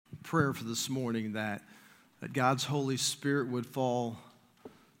prayer for this morning that God's Holy Spirit would fall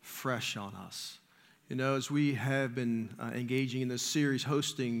fresh on us. You know, as we have been engaging in this series,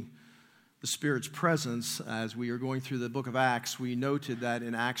 hosting the Spirit's presence, as we are going through the book of Acts, we noted that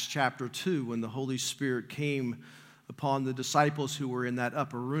in Acts chapter 2, when the Holy Spirit came upon the disciples who were in that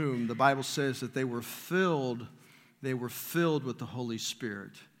upper room, the Bible says that they were filled with the Holy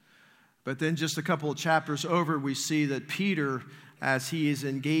Spirit. But then just a couple of chapters over, we see that Peter, as he is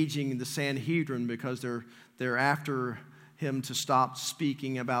engaging the Sanhedrin, because they're after him to stop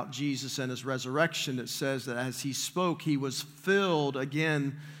speaking about Jesus and his resurrection, it says that as he spoke, he was filled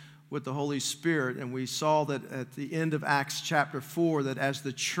again with the Holy Spirit. And we saw that at the end of Acts chapter 4, that as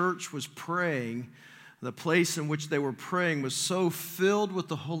the church was praying, the place in which they were praying was so filled with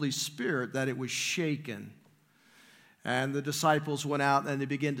the Holy Spirit that it was shaken. And the disciples went out and they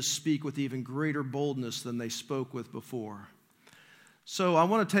began to speak with even greater boldness than they spoke with before. So I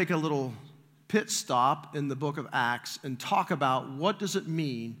want to take a little pit stop in the book of Acts and talk about what does it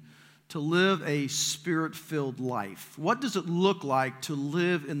mean to live a Spirit-filled life. What does it look like to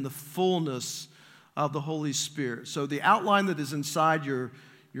live in the fullness of the Holy Spirit? So the outline that is inside your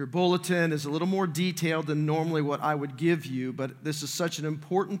bulletin is a little more detailed than normally what I would give you, but this is such an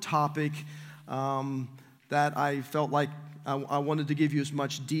important topic that I felt like I wanted to give you as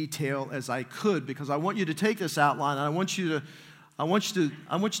much detail as I could, because I want you to take this outline and I want you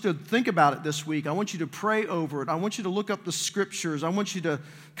to think about it this week. I want you to pray over it. I want you to look up the scriptures. I want you to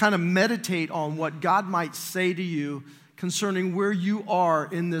kind of meditate on what God might say to you concerning where you are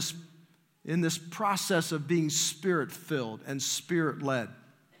in this process of being Spirit-filled and Spirit-led.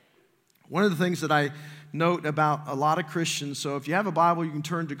 One of the things that I note about a lot of Christians, so if you have a Bible, you can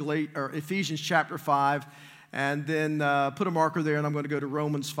turn to Ephesians chapter 5, and then put a marker there, and I'm going to go to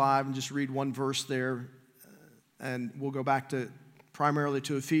Romans 5 and just read one verse there, and we'll go back to primarily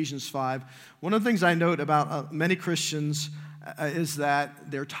to Ephesians 5. One of the things I note about many Christians is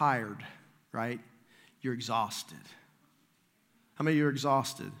that they're tired, right? You're exhausted. How many of you are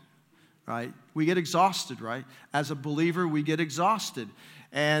exhausted, right? We get exhausted, right? As a believer, we get exhausted.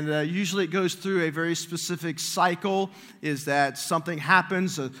 And usually it goes through a very specific cycle, is that something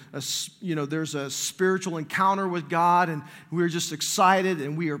happens, there's a spiritual encounter with God, and we're just excited,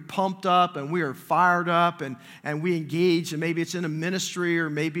 and we are pumped up, and we are fired up, and we engage, and maybe it's in a ministry, or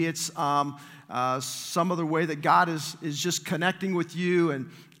maybe it's some other way that God is just connecting with you,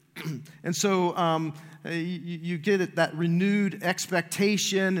 and so you get that renewed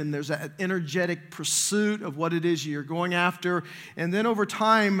expectation, and there's that energetic pursuit of what it is you're going after. And then over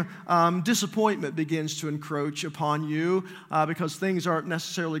time, disappointment begins to encroach upon you because things aren't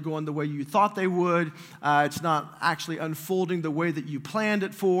necessarily going the way you thought they would. It's not actually unfolding the way that you planned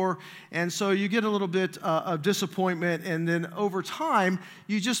it for. And so you get a little bit of disappointment, and then over time,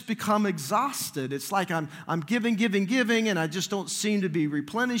 you just become exhausted. It's like I'm giving, and I just don't seem to be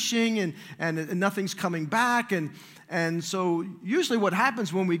replenishing, and nothing's coming back, and so usually what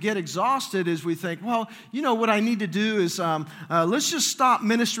happens when we get exhausted is we think, well, you know what I need to do is let's just stop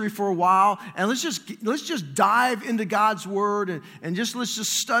ministry for a while, and let's just dive into God's Word, and let's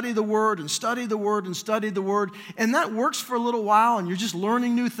just study the Word and study the Word and study the Word, and that works for a little while, and you're just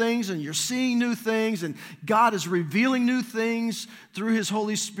learning new things, and you're seeing new things, and God is revealing new things through His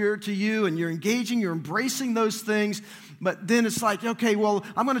Holy Spirit to you, and you're embracing those things. But then it's like, okay, well,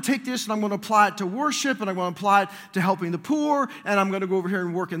 I'm going to take this and I'm going to apply it to worship, and I'm going to apply it to helping the poor, and I'm going to go over here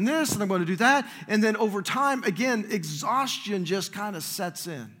and work in this, and I'm going to do that. And then over time, again, exhaustion just kind of sets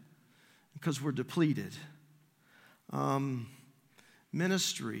in because we're depleted.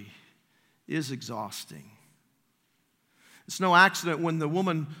 Ministry is exhausting. It's no accident when the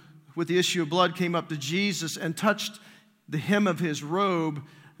woman with the issue of blood came up to Jesus and touched the hem of his robe,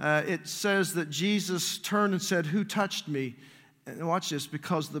 it says that Jesus turned and said, "Who touched me?" And watch this,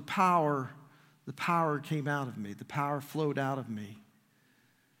 because the power came out of me. The power flowed out of me.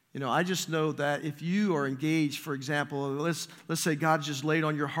 You know, I just know that if you are engaged, for example, let's say God just laid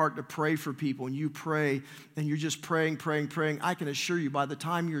on your heart to pray for people, and you pray, and you're just praying. I can assure you, by the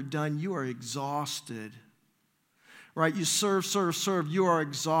time you're done, you are exhausted. Right? You serve. You are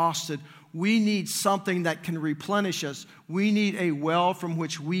exhausted. We need something that can replenish us. We need a well from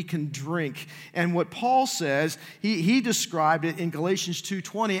which we can drink. And what Paul says, he described it in Galatians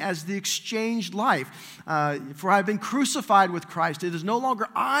 2:20 as the exchanged life. For I have been crucified with Christ. It is no longer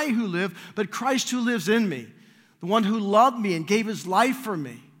I who live, but Christ who lives in me. The one who loved me and gave his life for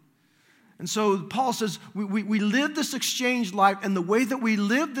me. And so Paul says we live this exchanged life, and the way that we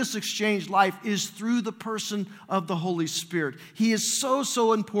live this exchanged life is through the person of the Holy Spirit. He is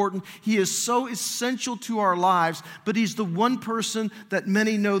so important. He is so essential to our lives, but he's the one person that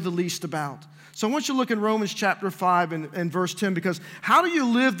many know the least about. So I want you to look in Romans chapter 5 and verse 10, because how do you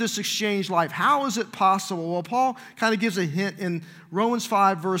live this exchanged life? How is it possible? Well, Paul kind of gives a hint in Romans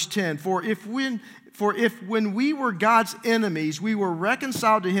 5 verse 10. For if when we were God's enemies, we were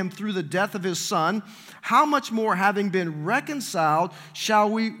reconciled to him through the death of his Son, how much more, having been reconciled, shall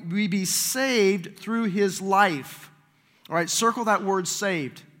we be saved through his life? All right, circle that word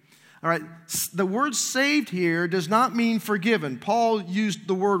saved. All right, the word saved here does not mean forgiven. Paul used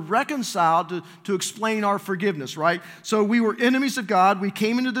the word reconciled to explain our forgiveness, right? So we were enemies of God. We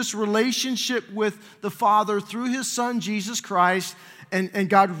came into this relationship with the Father through his Son, Jesus Christ, and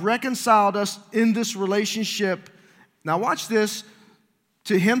God reconciled us in this relationship. Now watch this.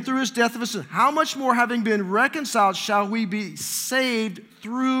 To him through his death of his Son. How much more, having been reconciled, shall we be saved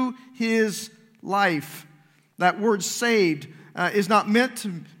through his life? That word saved is not meant to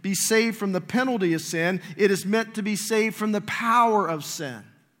be saved from the penalty of sin. It is meant to be saved from the power of sin.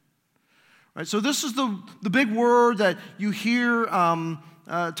 Right, so this is the big word that you hear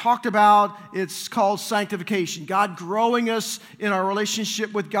talked about. It's called sanctification. God growing us in our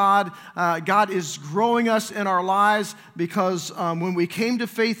relationship with God. God is growing us in our lives because when we came to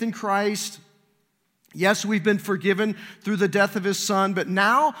faith in Christ, yes, we've been forgiven through the death of his Son, but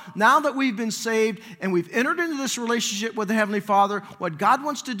now that we've been saved and we've entered into this relationship with the Heavenly Father, what God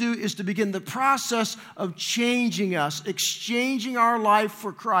wants to do is to begin the process of changing us, exchanging our life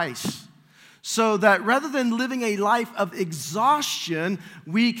for Christ. So that rather than living a life of exhaustion,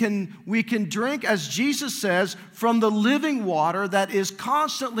 we can drink, as Jesus says, from the living water that is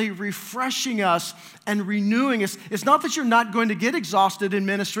constantly refreshing us and renewing us. It's not that you're not going to get exhausted in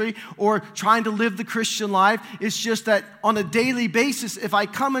ministry or trying to live the Christian life. It's just that on a daily basis, if I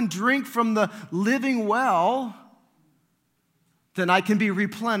come and drink from the living well, then I can be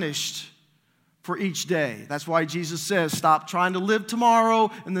replenished for each day. That's why Jesus says, stop trying to live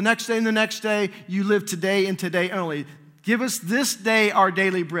tomorrow and the next day and the next day. You live today and today only. Give us this day our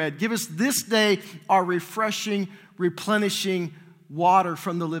daily bread. Give us this day our refreshing, replenishing water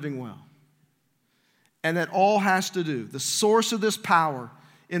from the living well. And that all has to do, the source of this power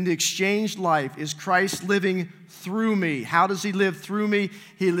in the exchanged life is Christ living through me. How does he live through me?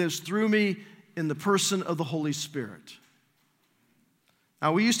 He lives through me in the person of the Holy Spirit.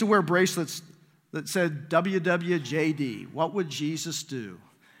 Now, we used to wear bracelets that said WWJD, what would Jesus do?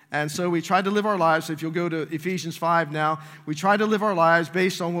 And so we tried to live our lives. If you'll go to Ephesians 5 now, we tried to live our lives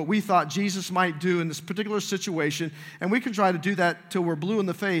based on what we thought Jesus might do in this particular situation. And we can try to do that till we're blue in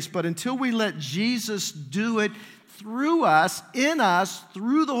the face. But until we let Jesus do it through us, in us,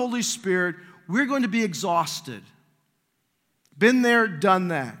 through the Holy Spirit, we're going to be exhausted. Been there, done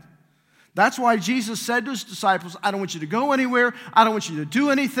that. That's why Jesus said to his disciples, I don't want you to go anywhere. I don't want you to do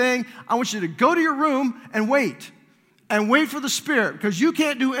anything. I want you to go to your room and wait. And wait for the Spirit, because you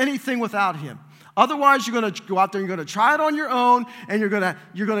can't do anything without him. Otherwise, you're going to go out there and you're going to try it on your own, and you're going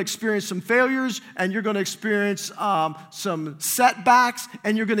to experience some failures, and you're going to experience some setbacks,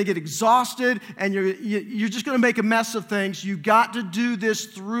 and you're going to get exhausted, and you're just going to make a mess of things. You've got to do this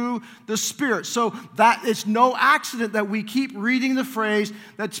through the Spirit. So that it's no accident that we keep reading the phrase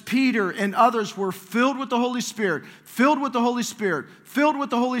that Peter and others were filled with the Holy Spirit, filled with the Holy Spirit, filled with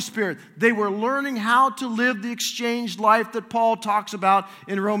the Holy Spirit. They were learning how to live the exchanged life that Paul talks about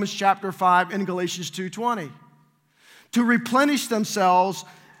in Romans chapter 5 and Galatians 2:20. To replenish themselves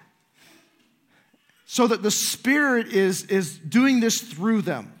so that the Spirit is doing this through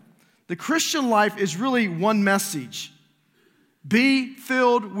them. The Christian life is really one message. Be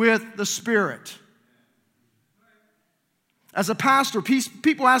filled with the Spirit. As a pastor,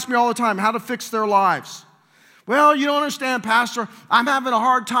 people ask me all the time how to fix their lives. Well, you don't understand, Pastor. I'm having a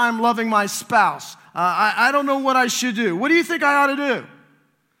hard time loving my spouse. I don't know what I should do. What do you think I ought to do?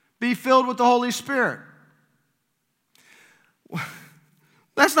 Be filled with the Holy Spirit.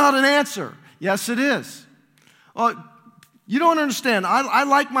 That's not an answer. Yes, it is. You don't understand. I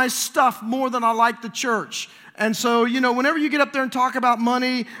like my stuff more than I like the church. And so, whenever you get up there and talk about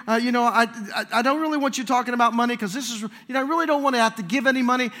money, I don't really want you talking about money because this is, I really don't want to have to give any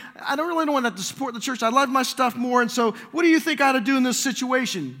money. I don't really want to have to support the church. I love my stuff more. And so what do you think I ought to do in this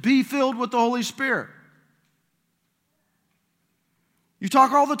situation? Be filled with the Holy Spirit. You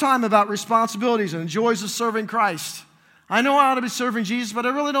talk all the time about responsibilities and the joys of serving Christ. I know I ought to be serving Jesus, but I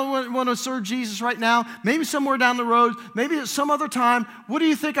really don't want to serve Jesus right now. Maybe somewhere down the road, maybe at some other time. What do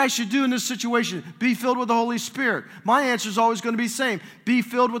you think I should do in this situation? Be filled with the Holy Spirit. My answer is always going to be the same. Be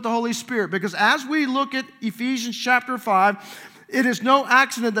filled with the Holy Spirit. Because as we look at Ephesians chapter 5, it is no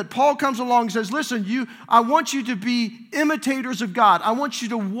accident that Paul comes along and says, listen, I want you to be imitators of God. I want you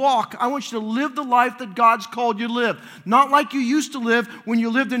to walk. I want you to live the life that God's called you to live. Not like you used to live when you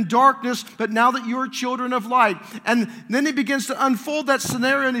lived in darkness, but now that you're children of light. And then he begins to unfold that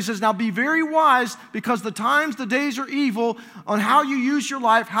scenario, and he says, now be very wise, because the times, the days are evil, on how you use your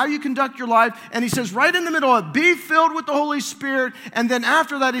life, how you conduct your life. And he says right in the middle of it, be filled with the Holy Spirit. And then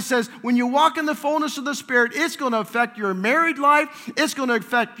after that, he says, when you walk in the fullness of the Spirit, it's going to affect your married life. It's going to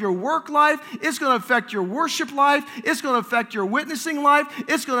affect your work life. It's going to affect your worship life. It's going to affect your witnessing life.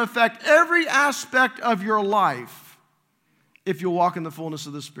 It's going to affect every aspect of your life if you'll walk in the fullness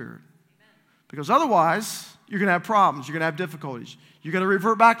of the Spirit. Because otherwise, you're going to have problems. You're going to have difficulties. You're going to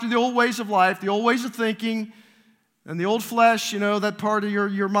revert back to the old ways of life, the old ways of thinking, and the old flesh, that part of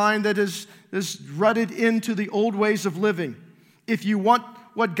your mind that is rutted into the old ways of living. If you want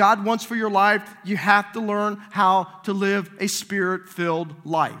what God wants for your life, you have to learn how to live a Spirit-filled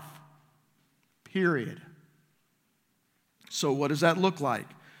life. Period. So what does that look like?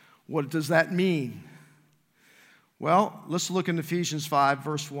 What does that mean? Well, let's look in Ephesians 5,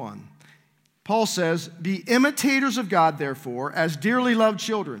 verse 1. Paul says, be imitators of God, therefore, as dearly loved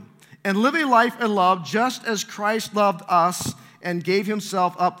children, and live a life in love just as Christ loved us and gave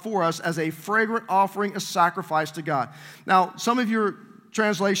himself up for us as a fragrant offering, a sacrifice to God. Now, some of your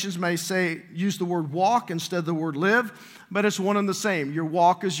translations may use the word walk instead of the word live, but it's one and the same. Your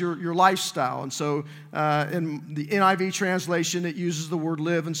walk is your lifestyle. And so in the NIV translation, it uses the word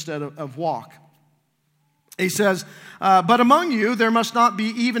live instead of walk. He says, but among you there must not be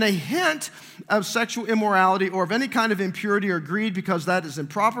even a hint of sexual immorality or of any kind of impurity or greed, because that is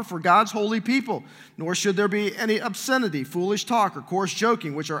improper for God's holy people. Nor should there be any obscenity, foolish talk, or coarse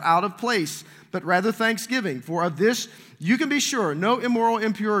joking, which are out of place, but rather thanksgiving. For of this you can be sure, no immoral,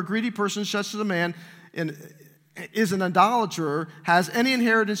 impure, or greedy person, such as a man is an idolater, has any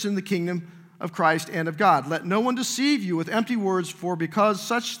inheritance in the kingdom of Christ and of God. Let no one deceive you with empty words, for because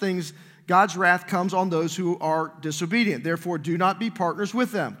such things God's wrath comes on those who are disobedient. Therefore, do not be partners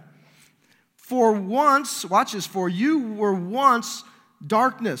with them. For once, watch this, for you were once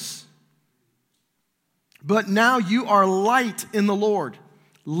darkness, but now you are light in the Lord.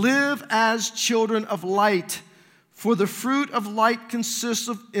 Live as children of light, for the fruit of light consists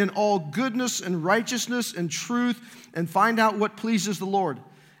in all goodness and righteousness and truth, and find out what pleases the Lord.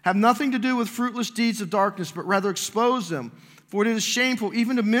 Have nothing to do with fruitless deeds of darkness, but rather expose them. For it is shameful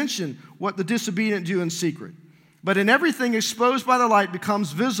even to mention what the disobedient do in secret. But in everything exposed by the light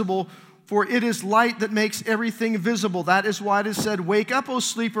becomes visible, for it is light that makes everything visible. That is why it is said, wake up, O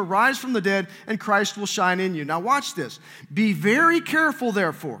sleeper, rise from the dead, and Christ will shine in you. Now watch this. Be very careful,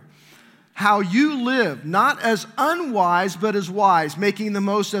 therefore, how you live, not as unwise, but as wise, making the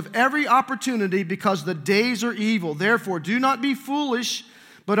most of every opportunity, because the days are evil. Therefore, do not be foolish,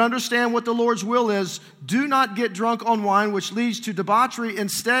 but understand what the Lord's will is. Do not get drunk on wine, which leads to debauchery.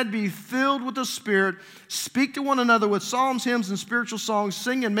 Instead, be filled with the Spirit. Speak to one another with psalms, hymns, and spiritual songs.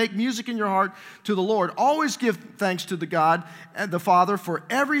 Sing and make music in your heart to the Lord. Always give thanks to the God and the Father for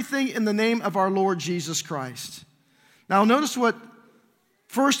everything in the name of our Lord Jesus Christ. Now, notice what,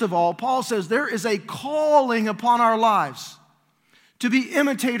 first of all, Paul says there is a calling upon our lives to be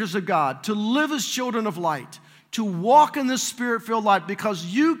imitators of God, to live as children of light, to walk in this Spirit-filled life, because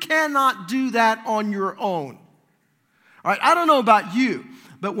you cannot do that on your own. All right, I don't know about you,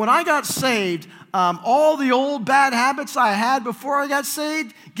 but when I got saved, all the old bad habits I had before I got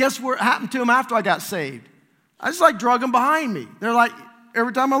saved, guess what happened to them after I got saved? I just drug them behind me. They're like,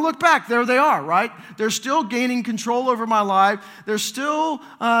 every time I look back, there they are, right? They're still gaining control over my life. They're still,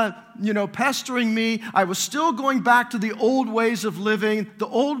 pestering me. I was still going back to the old ways of living, the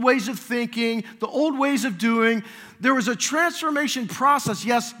old ways of thinking, the old ways of doing. There was a transformation process.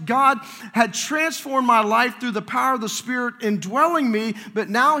 Yes, God had transformed my life through the power of the Spirit indwelling me, but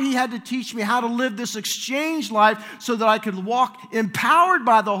now He had to teach me how to live this exchange life so that I could walk empowered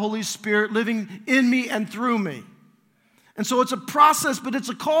by the Holy Spirit living in me and through me. And so it's a process, but it's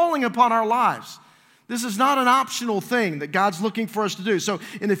a calling upon our lives. This is not an optional thing that God's looking for us to do. So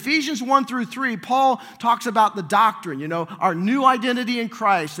in Ephesians 1 through 3, Paul talks about the doctrine, our new identity in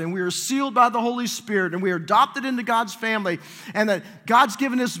Christ, and we are sealed by the Holy Spirit, and we are adopted into God's family, and that God's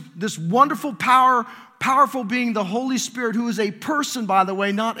given us this wonderful power powerful being the Holy Spirit, who is a person, by the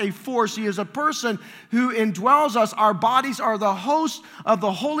way, not a force. He is a person who indwells us. Our bodies are the host of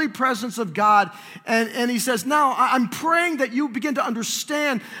the holy presence of God. And he says, now I'm praying that you begin to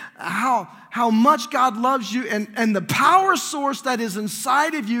understand how much God loves you and the power source that is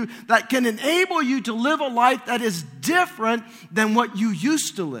inside of you that can enable you to live a life that is different than what you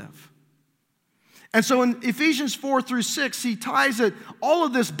used to live. And so in Ephesians 4-6, he ties all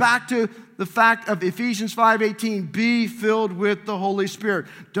of this back to the fact of Ephesians 5:18, be filled with the Holy Spirit.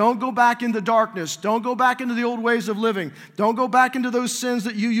 Don't go back into darkness. Don't go back into the old ways of living. Don't go back into those sins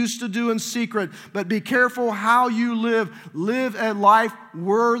that you used to do in secret. But be careful how you live. Live a life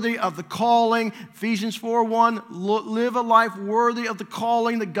worthy of the calling. Ephesians 4:1, live a life worthy of the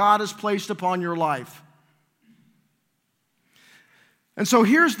calling that God has placed upon your life. And so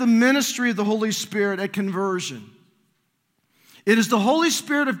here's the ministry of the Holy Spirit at conversion. It is the Holy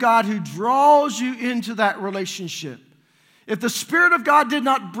Spirit of God who draws you into that relationship. If the Spirit of God did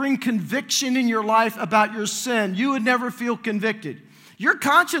not bring conviction in your life about your sin, you would never feel convicted. Your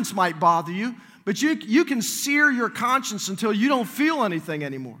conscience might bother you, but you can sear your conscience until you don't feel anything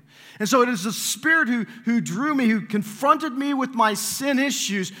anymore. And so it is the Spirit who drew me, who confronted me with my sin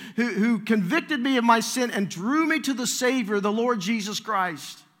issues, who convicted me of my sin and drew me to the Savior, the Lord Jesus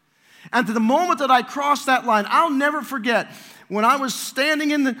Christ. And to the moment that I crossed that line, I'll never forget when I was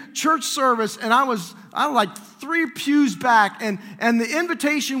standing in the church service and I was like 3 pews back and the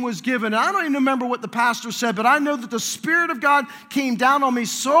invitation was given. And I don't even remember what the pastor said, but I know that the Spirit of God came down on me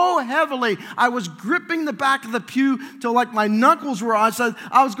so heavily. I was gripping the back of the pew till like my knuckles were. I'm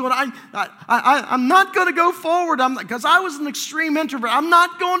not going to go forward because I was an extreme introvert. I'm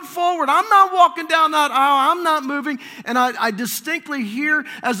not going forward. I'm not walking down that aisle. I'm not moving. And I distinctly hear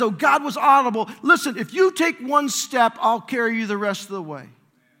as though God was audible. Listen, if you take one step, I'll carry you the rest of the way.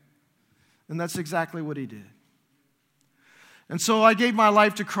 And that's exactly what he did. And so I gave my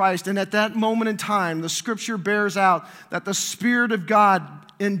life to Christ, and at that moment in time, the scripture bears out that the Spirit of God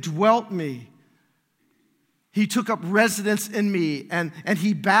indwelt me. He took up residence in me, and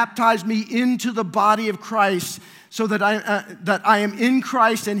he baptized me into the body of Christ so that I am in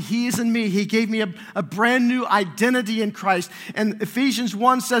Christ and he is in me. He gave me a brand new identity in Christ. And Ephesians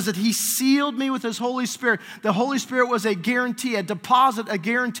 1 says that he sealed me with his Holy Spirit. The Holy Spirit was a guarantee, a deposit, a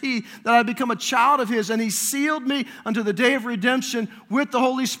guarantee that I become a child of his. And he sealed me unto the day of redemption with the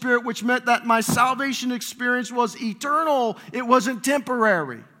Holy Spirit, which meant that my salvation experience was eternal. It wasn't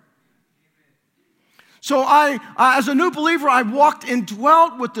temporary. So I as a new believer, I walked and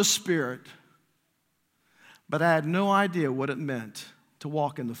dwelt with the Spirit. But I had no idea what it meant to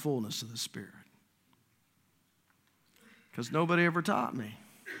walk in the fullness of the Spirit. Because nobody ever taught me.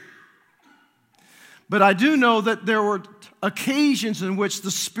 But I do know that there were occasions in which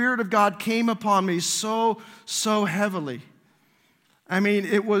the Spirit of God came upon me so heavily. I mean,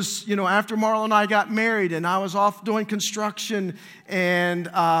 it was, after Marla and I got married and I was off doing construction, and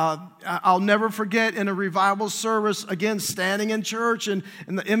I'll never forget in a revival service, again, standing in church and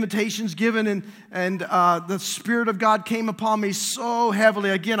the invitations given and the Spirit of God came upon me so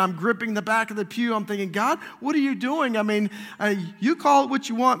heavily. Again, I'm gripping the back of the pew. I'm thinking, God, what are you doing? I mean, you call it what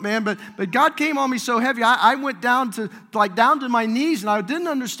you want, man, but God came on me so heavy. I went down to my knees and I didn't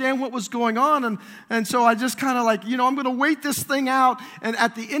understand what was going on. And so I just kind of I'm going to wait this thing out. And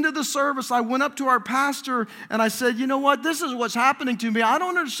at the end of the service, I went up to our pastor and I said, you know what? This is what's happening to me. I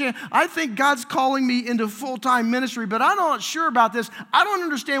don't understand. I think God's calling me into full-time ministry, but I'm not sure about this. I don't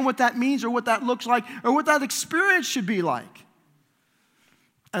understand what that means or what that looks like or what that experience should be like.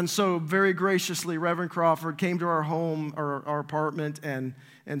 And so very graciously, Reverend Crawford came to our home, our apartment, and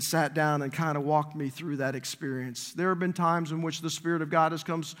sat down and kind of walked me through that experience. There have been times in which the Spirit of God has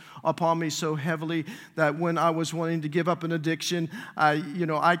come upon me so heavily that when I was wanting to give up an addiction, I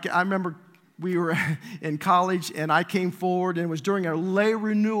remember we were in college and I came forward, and it was during a lay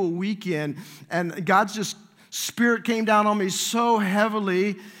renewal weekend, and God's Spirit came down on me so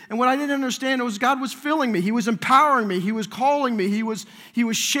heavily. And what I didn't understand was God was filling me. He was empowering me. He was calling me. He was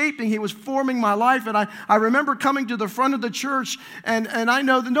shaping. He was forming my life. And I remember coming to the front of the church, and I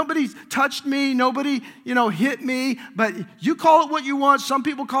know that nobody touched me. Nobody, hit me. But you call it what you want. Some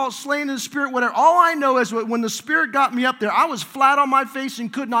people call it slaying in the Spirit, whatever. All I know is when the Spirit got me up there, I was flat on my face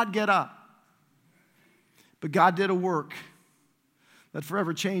and could not get up. But God did a work that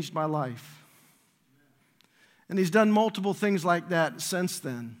forever changed my life. And he's done multiple things like that since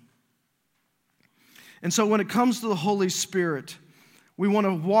then. And so when it comes to the Holy Spirit, we want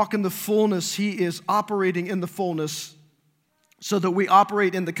to walk in the fullness. He is operating in the fullness so that we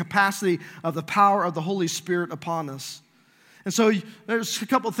operate in the capacity of the power of the Holy Spirit upon us. And so there's a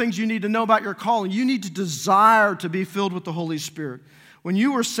couple of things you need to know about your calling. You need to desire to be filled with the Holy Spirit. When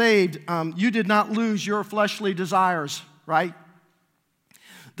you were saved, you did not lose your fleshly desires, right?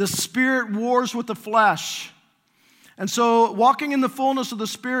 The Spirit wars with the flesh. And so walking in the fullness of the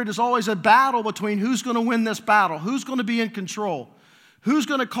Spirit is always a battle between who's going to win this battle, who's going to be in control, who's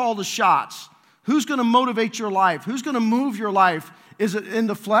going to call the shots, who's going to motivate your life, who's going to move your life. Is it in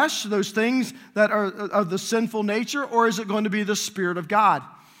the flesh, those things that are of the sinful nature, or is it going to be the Spirit of God?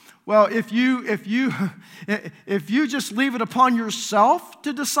 Well, if you just leave it upon yourself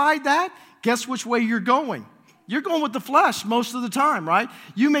to decide that, guess which way you're going? You're going with the flesh most of the time, right?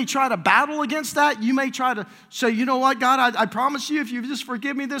 You may try to battle against that. You may try to say, you know what, God, I promise you, if you just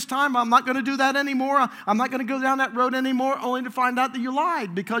forgive me this time, I'm not going to do that anymore. I'm not going to go down that road anymore, only to find out that you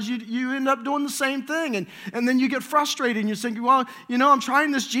lied because you end up doing the same thing. And then you get frustrated and you think, well, you know, I'm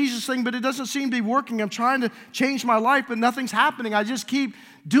trying this Jesus thing, but it doesn't seem to be working. I'm trying to change my life, but nothing's happening. I just keep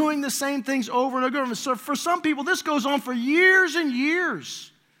doing the same things over and over. So for some people, this goes on for years and years.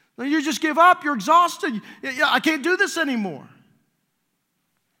 You just give up. You're exhausted. I can't do this anymore.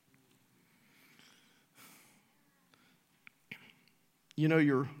 You know,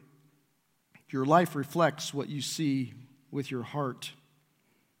 your life reflects what you see with your heart.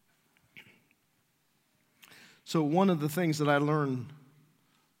 So one of the things that I learned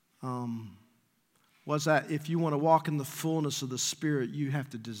was that if you want to walk in the fullness of the Spirit, you have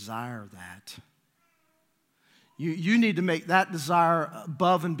to desire that. You need to make that desire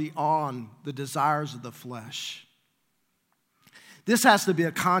above and beyond the desires of the flesh. This has to be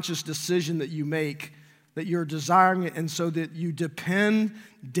a conscious decision that you make, that you're desiring it, and so that you depend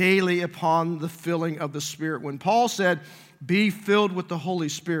daily upon the filling of the Spirit. When Paul said, be filled with the Holy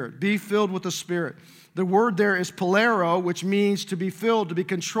Spirit, be filled with the Spirit, the word there is polero, which means to be filled, to be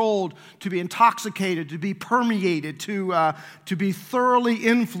controlled, to be intoxicated, to be permeated, to be thoroughly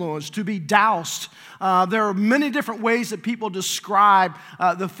influenced, to be doused. There are many different ways that people describe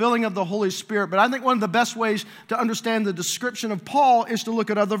the filling of the Holy Spirit, but I think one of the best ways to understand the description of Paul is to look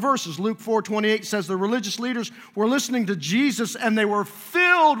at other verses. Luke 4:28 says the religious leaders were listening to Jesus and they were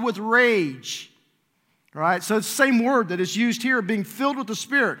filled with rage. All right, so it's the same word that is used here, being filled with the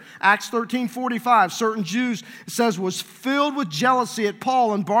Spirit. Acts 13:45, certain Jews, it says, was filled with jealousy at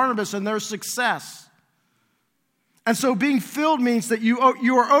Paul and Barnabas and their success. And so being filled means that you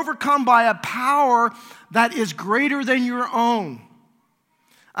are overcome by a power that is greater than your own.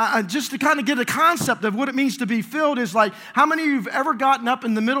 Just to kind of get a concept of what it means to be filled is like, how many of you have ever gotten up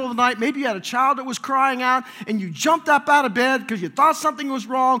in the middle of the night, maybe you had a child that was crying out, and you jumped up out of bed because you thought something was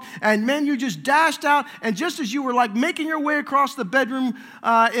wrong, and man, you just dashed out, and just as you were like making your way across the bedroom,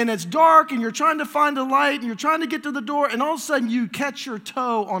 and it's dark, and you're trying to find a light, and you're trying to get to the door, and all of a sudden you catch your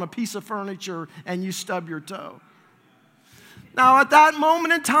toe on a piece of furniture, and you stub your toe. Now, at that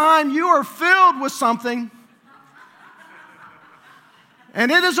moment in time, you are filled with something. And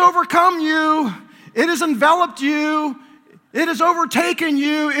it has overcome you. It has enveloped you. It has overtaken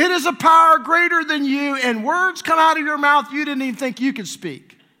you. It is a power greater than you. And words come out of your mouth you didn't even think you could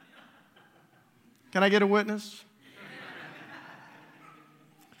speak. Can I get a witness?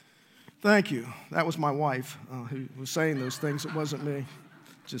 Thank you. That was my wife who was saying those things. It wasn't me.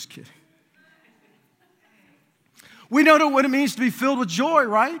 Just kidding. We know what it means to be filled with joy,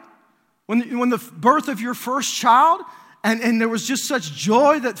 right? When the birth of your first child, and there was just such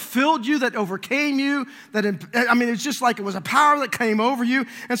joy that filled you, that overcame you, it's just like it was a power that came over you.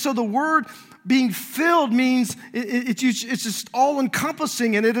 And so the word being filled means it's just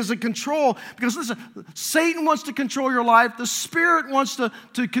all-encompassing, and it is a control. Because listen, Satan wants to control your life. The Spirit wants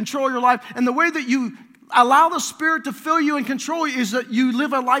to control your life. And the way that you allow the Spirit to fill you and control you is that you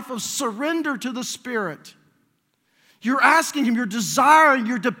live a life of surrender to the Spirit. You're asking Him, you're desiring,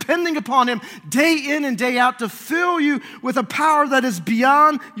 you're depending upon Him day in and day out to fill you with a power that is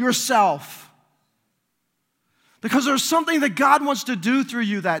beyond yourself. Because there's something that God wants to do through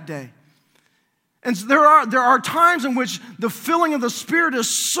you that day. And so there are times in which the filling of the Spirit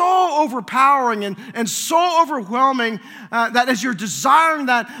is so overpowering and so overwhelming that as you're desiring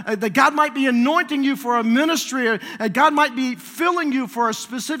that God might be anointing you for a ministry, God might be filling you for a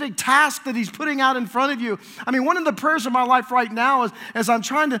specific task that He's putting out in front of you. I mean, one of the prayers of my life right now is, as I'm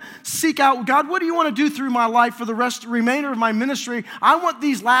trying to seek out, God, what do you want to do through my life for the remainder of my ministry? I want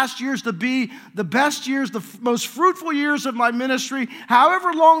these last years to be the best years, the most fruitful years of my ministry,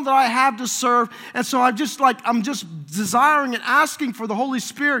 however long that I have to serve. And so I'm just desiring and asking for the Holy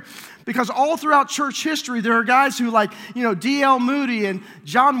Spirit, because all throughout church history, there are guys who D.L. Moody and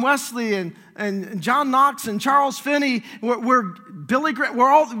John Wesley and and John Knox and Charles Finney, where Billy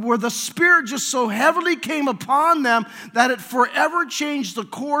Graham, where the Spirit just so heavily came upon them that it forever changed the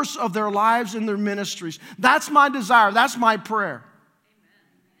course of their lives and their ministries. That's my desire. That's my prayer.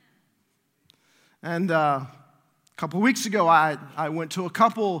 And a couple of weeks ago, I went to a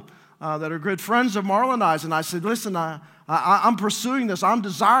couple that are good friends of Marla and I's, and I said, listen, I'm pursuing this. I'm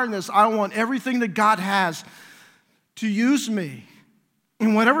desiring this. I want everything that God has to use me.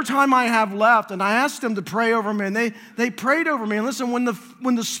 And whatever time I have left, and I asked them to pray over me, and they prayed over me. And listen, when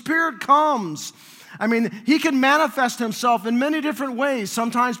the Spirit comes, I mean, He can manifest Himself in many different ways.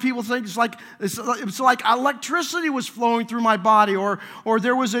 Sometimes people think it's like electricity was flowing through my body, or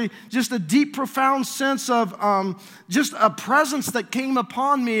there was just a deep, profound sense of just a presence that came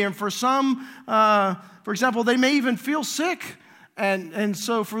upon me. And for some, for example, they may even feel sick. And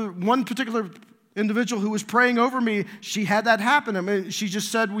so for one particular individual who was praying over me, she had that happen. I mean, she just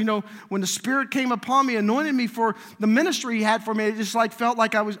said, when the Spirit came upon me, anointed me for the ministry He had for me, it just felt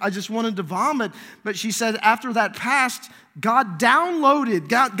like I just wanted to vomit. But she said after that passed, God downloaded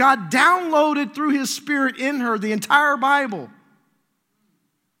through His Spirit in her the entire Bible.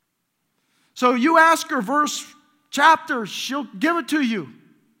 So you ask her verse, chapter, she'll give it to you.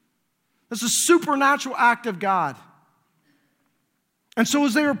 It's a supernatural act of God. And so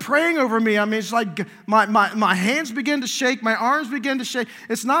as they were praying over me, I mean, it's like my hands began to shake, my arms began to shake.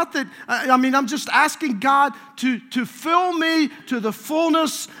 It's not that, I'm just asking God to fill me to the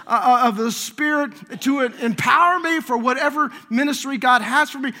fullness of the Spirit, to empower me for whatever ministry God has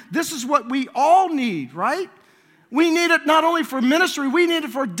for me. This is what we all need, right? We need it not only for ministry, we need it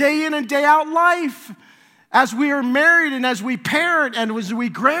for day in and day out life. As we are married and as we parent and as we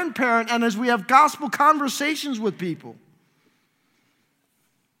grandparent and as we have gospel conversations with people.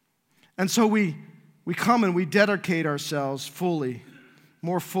 And so we come and we dedicate ourselves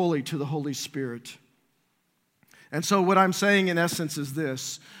more fully to the Holy Spirit. And so what I'm saying in essence is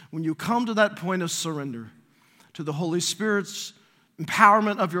this: when you come to that point of surrender to the Holy Spirit's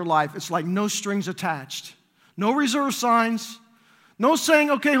empowerment of your life, it's like no strings attached, no reserve signs, no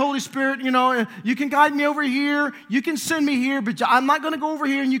saying, okay, Holy Spirit, you can guide me over here, you can send me here, but I'm not going to go over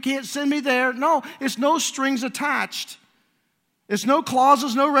here and you can't send me there. No, it's no strings attached. It's no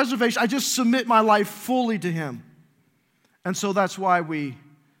clauses, no reservation. I just submit my life fully to Him. And so that's why we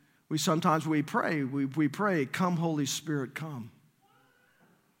sometimes pray. We pray, come Holy Spirit, come.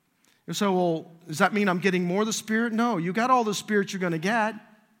 And so, well, does that mean I'm getting more of the Spirit? No, you got all the Spirit you're going to get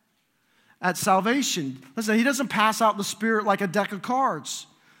at salvation. Listen, He doesn't pass out the Spirit like a deck of cards.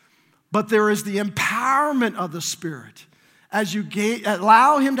 But there is the empowerment of the Spirit as you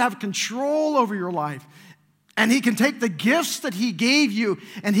allow Him to have control over your life. And He can take the gifts that He gave you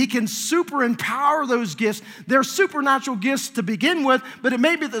and He can super empower those gifts. They're supernatural gifts to begin with, but it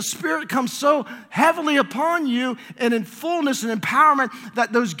may be the Spirit comes so heavily upon you and in fullness and empowerment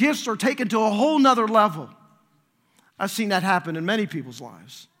that those gifts are taken to a whole nother level. I've seen that happen in many people's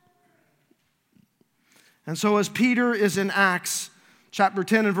lives. And so as Peter is in Acts chapter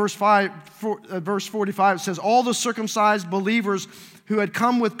 10 and verse 45, it says, all the circumcised believers who had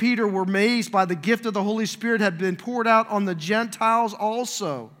come with Peter were amazed by the gift of the Holy Spirit had been poured out on the Gentiles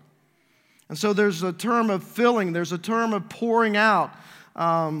also. And so there's a term of filling, there's a term of pouring out.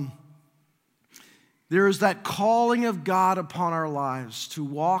 There is that calling of God upon our lives to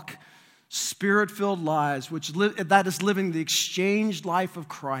walk Spirit-filled lives, that is living the exchanged life of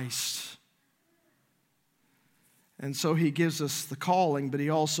Christ. And so He gives us the calling, but He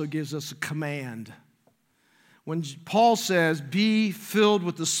also gives us a command. When Paul says, be filled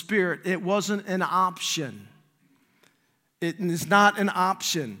with the Spirit, it wasn't an option. It is not an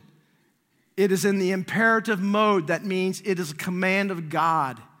option. It is in the imperative mode. That means it is a command of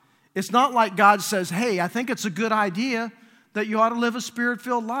God. It's not like God says, hey, I think it's a good idea that you ought to live a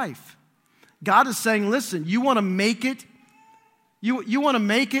Spirit-filled life. God is saying, listen, you want to make it? You want to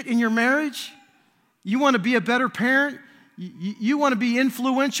make it in your marriage? You want to be a better parent? You want to be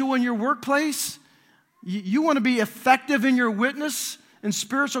influential in your workplace? You want to be effective in your witness and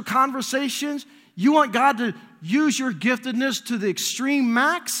spiritual conversations? You want God to use your giftedness to the extreme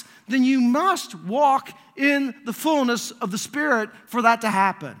max? Then you must walk in the fullness of the Spirit for that to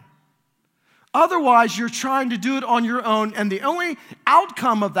happen. Otherwise, you're trying to do it on your own, and the only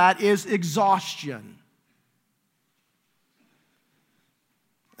outcome of that is exhaustion.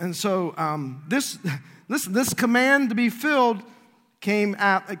 And so this command to be filled came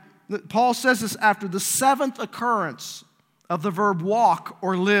at, Paul says this after the seventh occurrence of the verb walk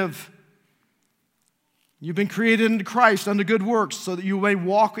or live. You've been created into Christ unto good works so that you may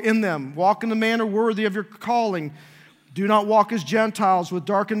walk in them. Walk in the manner worthy of your calling. Do not walk as Gentiles with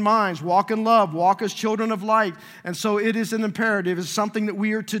darkened minds. Walk in love. Walk as children of light. And so it is an imperative. It's something that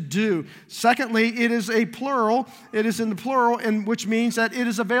we are to do. Secondly, it is a plural. It is in the plural, which means that it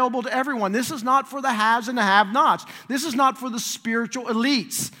is available to everyone. This is not for the haves and the have-nots. This is not for the spiritual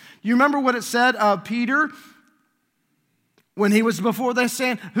elites. You remember what it said of Peter when he was before they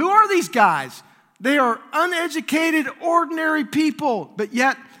saying, who are these guys? They are uneducated, ordinary people. But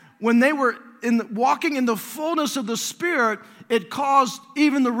yet, when they were walking in the fullness of the Spirit, it caused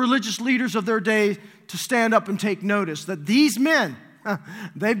even the religious leaders of their day to stand up and take notice that these men,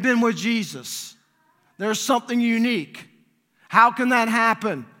 they've been with Jesus. There's something unique. How can that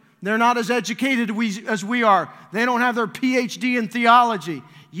happen? They're not as educated as we are. They don't have their PhD in theology.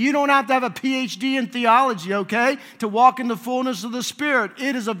 You don't have to have a PhD in theology, okay, to walk in the fullness of the Spirit.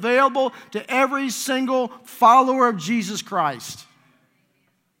 It is available to every single follower of Jesus Christ.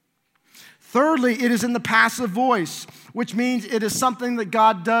 Thirdly, it is in the passive voice, which means it is something that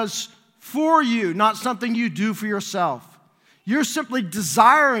God does for you, not something you do for yourself. You're simply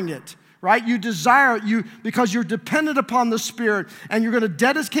desiring it, right? You desire it because you're dependent upon the Spirit, and you're going to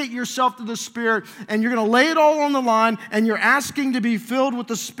dedicate yourself to the Spirit, and you're going to lay it all on the line, and you're asking to be filled with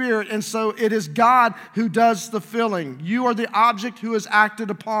the Spirit, and so it is God who does the filling. You are the object who is acted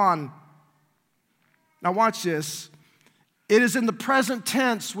upon. Now watch this. It is in the present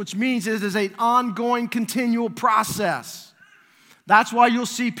tense, which means it is an ongoing, continual process. That's why you'll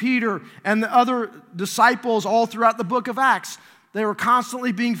see Peter and the other disciples all throughout the book of Acts. They were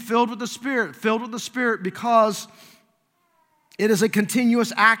constantly being filled with the Spirit because it is a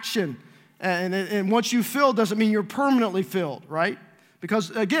continuous action. And once you fill doesn't mean you're permanently filled, right? Because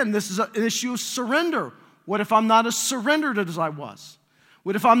again, this is an issue of surrender. What if I'm not as surrendered as I was?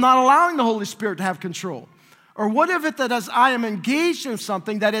 What if I'm not allowing the Holy Spirit to have control? Or what if it that as I am engaged in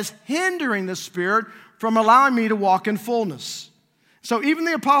something that is hindering the Spirit from allowing me to walk in fullness? So even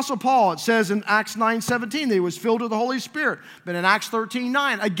the Apostle Paul, it says in Acts 9:17, that he was filled with the Holy Spirit. But in Acts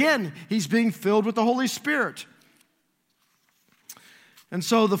 13:9, again, he's being filled with the Holy Spirit. And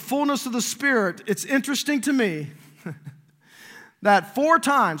so the fullness of the Spirit, it's interesting to me that 4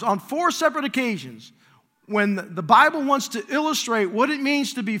 times, on 4 separate occasions, when the Bible wants to illustrate what it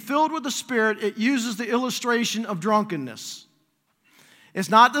means to be filled with the Spirit, it uses the illustration of drunkenness. It's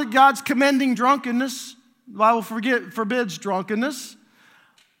not that God's commending drunkenness. The Bible forbids drunkenness.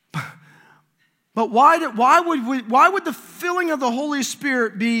 But why would the filling of the Holy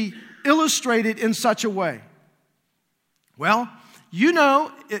Spirit be illustrated in such a way? Well, you know,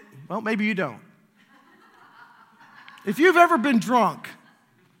 maybe you don't. If you've ever been drunk,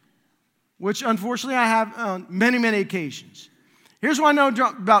 which unfortunately I have on many, many occasions. Here's what I know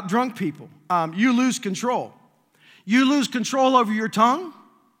about drunk people. You lose control. You lose control over your tongue,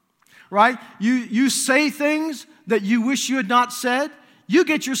 right? You say things that you wish you had not said. You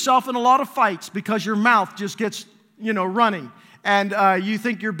get yourself in a lot of fights because your mouth just gets, running. And you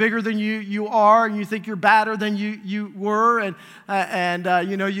think you're bigger than you are, and you think you're badder than you were, and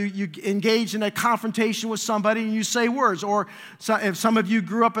you engage in a confrontation with somebody and you say words. Or if some of you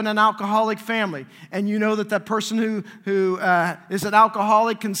grew up in an alcoholic family, and you know that person who is an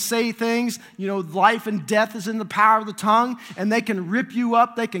alcoholic can say things, life and death is in the power of the tongue, and they can rip you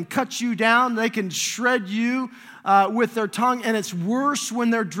up, they can cut you down, they can shred you with their tongue, and it's worse when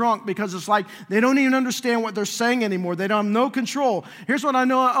they're drunk because it's like they don't even understand what they're saying anymore. They don't have no control. Here's what I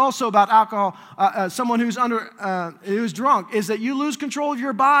know also about alcohol, someone who's drunk, is that you lose control of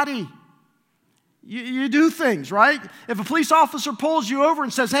your body. You do things, right? If a police officer pulls you over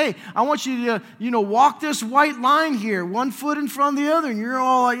and says, hey, I want you to, walk this white line here, 1 foot in front of the other, and you're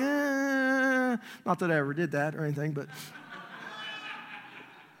all like, not that I ever did that or anything, but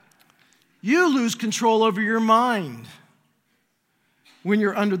you lose control over your mind when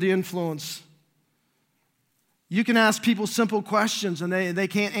you're under the influence. You can ask people simple questions and they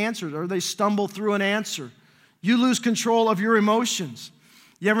can't answer it, or they stumble through an answer. You lose control of your emotions.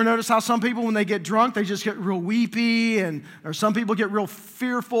 You ever notice how some people, when they get drunk, they just get real weepy, or some people get real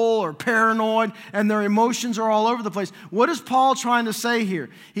fearful or paranoid, and their emotions are all over the place? What is Paul trying to say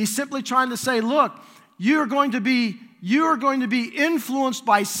here? He's simply trying to say, look, you are going to be influenced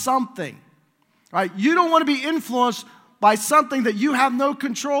by something. Right? You don't want to be influenced by something that you have no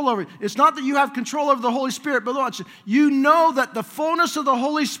control over. It's not that you have control over the Holy Spirit, but watch, you know that the fullness of the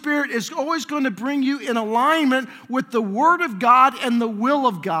Holy Spirit is always going to bring you in alignment with the Word of God and the will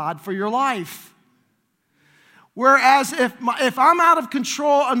of God for your life. Whereas if I'm out of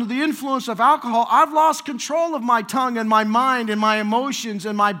control under the influence of alcohol, I've lost control of my tongue and my mind and my emotions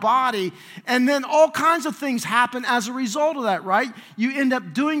and my body. And then all kinds of things happen as a result of that, right? You end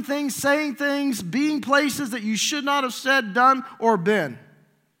up doing things, saying things, being places that you should not have said, done, or been.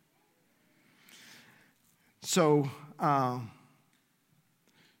 So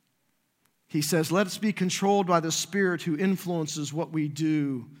he says, let us be controlled by the Spirit who influences what we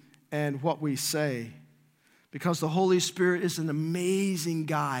do and what we say. Because the Holy Spirit is an amazing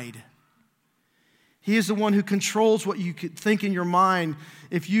guide. He is the one who controls what you could think in your mind.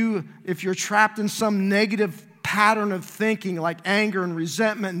 If you're trapped in some negative pattern of thinking like anger and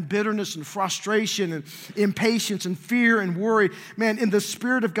resentment and bitterness and frustration and impatience and fear and worry, man, and the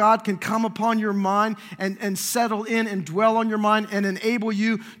Spirit of God can come upon your mind and settle in and dwell on your mind and enable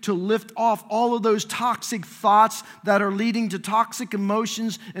you to lift off all of those toxic thoughts that are leading to toxic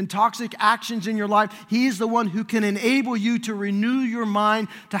emotions and toxic actions in your life. He is the one who can enable you to renew your mind,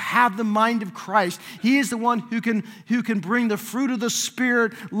 to have the mind of Christ. He is the one who can bring the fruit of the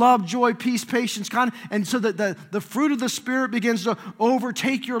Spirit, love, joy, peace, patience, kindness, and so that the fruit of the Spirit begins to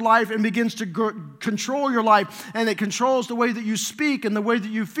overtake your life and begins to control your life. And it controls the way that you speak and the way that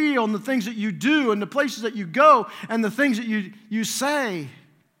you feel and the things that you do and the places that you go and the things that you say.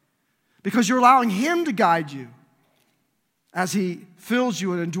 Because you're allowing Him to guide you as He fills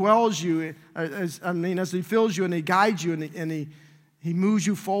you and indwells you. As He fills you and He guides you and He moves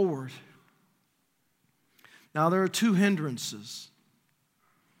you forward. Now, there are two hindrances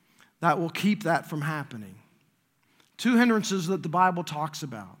that will keep that from happening. Two hindrances that the Bible talks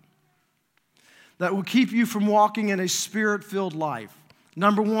about that will keep you from walking in a Spirit-filled life.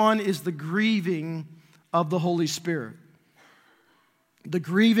 Number one is the grieving of the Holy Spirit. The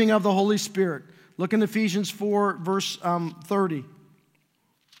grieving of the Holy Spirit. Look in Ephesians 4, verse 30.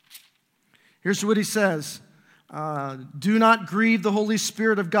 Here's what he says. Do not grieve the Holy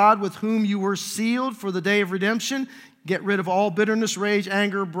Spirit of God with whom you were sealed for the day of redemption. Get rid of all bitterness, rage,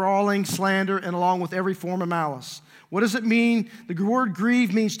 anger, brawling, slander, and along with every form of malice. What does it mean? The word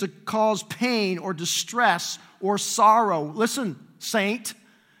grieve means to cause pain or distress or sorrow. Listen, saint,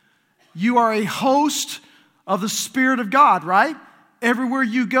 you are a host of the Spirit of God, right? Everywhere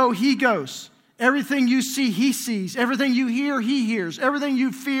you go, He goes. Everything you see, He sees. Everything you hear, He hears. Everything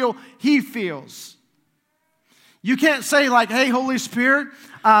you feel, He feels. You can't say like, hey, Holy Spirit,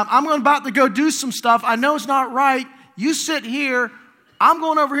 I'm about to go do some stuff. I know it's not right. You sit here. I'm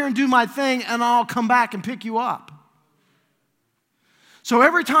going over here and do my thing, and I'll come back and pick you up. So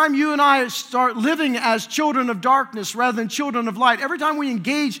every time you and I start living as children of darkness rather than children of light, every time we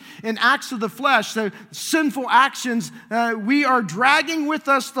engage in acts of the flesh, the sinful actions, we are dragging with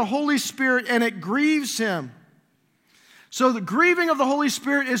us the Holy Spirit, and it grieves Him. So the grieving of the Holy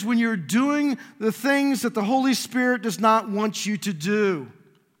Spirit is when you're doing the things that the Holy Spirit does not want you to do.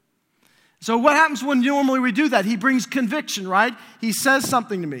 So what happens when normally we do that? He brings conviction, right? He says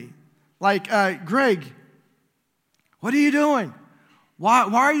something to me. Like, Greg, what are you doing? Why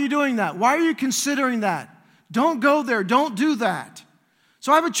are you doing that? Why are you considering that? Don't go there. Don't do that.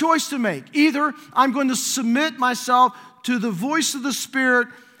 So I have a choice to make. Either I'm going to submit myself to the voice of the Spirit.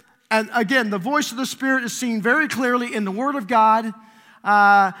 And again, the voice of the Spirit is seen very clearly in the Word of God.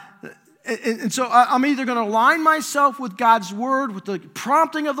 And so I'm either going to align myself with God's Word, with the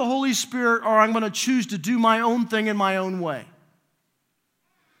prompting of the Holy Spirit, or I'm going to choose to do my own thing in my own way.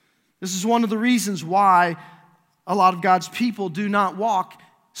 This is one of the reasons why a lot of God's people do not walk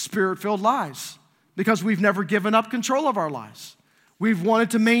Spirit-filled lives, because we've never given up control of our lives. We've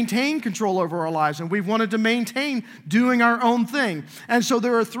wanted to maintain control over our lives, and we've wanted to maintain doing our own thing. And so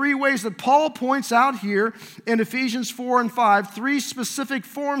there are three ways that Paul points out here in Ephesians 4 and 5, three specific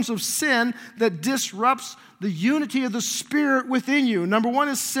forms of sin that disrupts the unity of the Spirit within you. Number one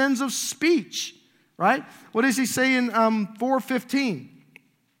is sins of speech, right? What does he say in 4:15?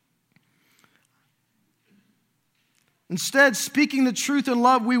 Instead, speaking the truth in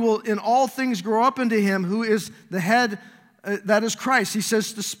love, we will in all things grow up into Him who is the head, that is Christ. He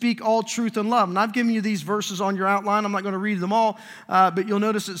says to speak all truth in love. And I've given you these verses on your outline. I'm not going to read them all, but you'll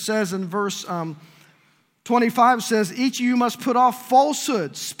notice it says in verse 25, says, each of you must put off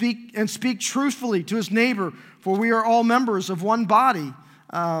falsehood, speak truthfully to his neighbor, for we are all members of one body.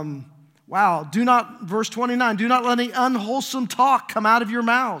 Verse 29, do not let any unwholesome talk come out of your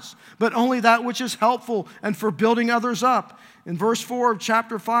mouths, but only that which is helpful and for building others up. In verse 4 of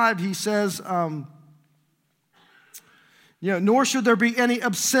chapter 5, he says, nor should there be any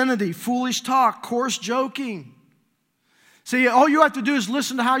obscenity, foolish talk, coarse joking. See, all you have to do is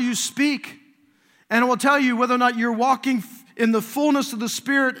listen to how you speak, and it will tell you whether or not you're walking in the fullness of the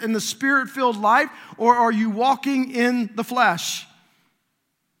Spirit, in the Spirit-filled life, or are you walking in the flesh?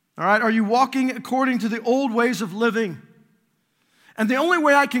 All right, are you walking according to the old ways of living? And the only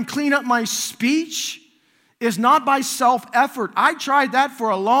way I can clean up my speech is not by self-effort. I tried that for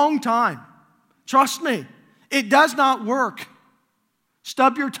a long time. Trust me, it does not work.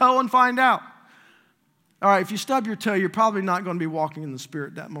 Stub your toe and find out. All right, if you stub your toe, you're probably not going to be walking in the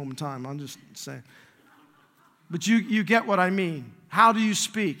Spirit that moment in time. I'm just saying. But you get what I mean. How do you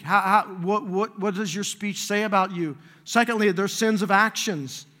speak? What does your speech say about you? Secondly, there's sins of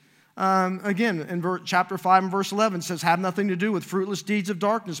actions. Again, in chapter 5 and verse 11, it says, have nothing to do with fruitless deeds of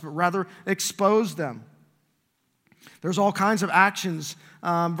darkness, but rather expose them. There's all kinds of actions.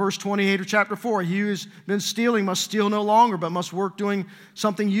 Verse 28 of chapter 4, he who has been stealing must steal no longer, but must work doing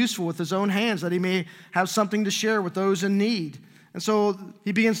something useful with his own hands, that he may have something to share with those in need. And so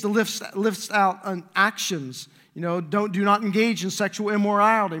he begins to lift out actions. You know, do not engage in sexual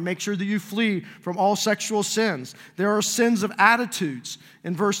immorality. Make sure that you flee from all sexual sins. There are sins of attitudes.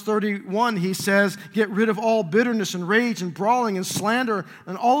 In verse 31, he says, get rid of all bitterness and rage and brawling and slander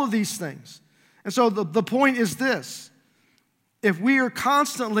and all of these things. And so the point is this. If we are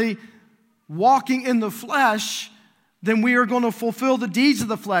constantly walking in the flesh, then we are going to fulfill the deeds of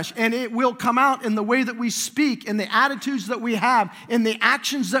the flesh. And it will come out in the way that we speak, in the attitudes that we have, in the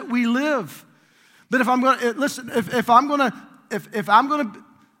actions that we live. But if I'm going to listen, if I'm going to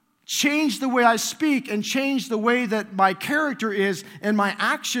change the way I speak and change the way that my character is and my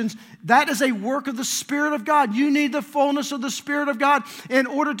actions, that is a work of the Spirit of God. You need the fullness of the Spirit of God in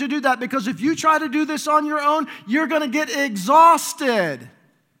order to do that, because if you try to do this on your own, you're going to get exhausted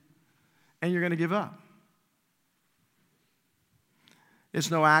and you're going to give up.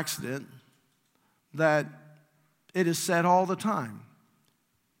 It's no accident that it is said all the time.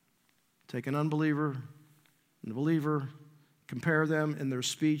 Take an unbeliever and a believer, compare them in their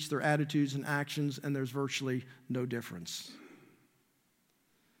speech, their attitudes and actions, and there's virtually no difference.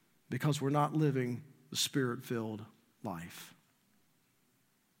 Because we're not living the Spirit-filled life.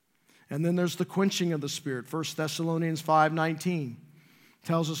 And then there's the quenching of the Spirit. 1 Thessalonians 5:19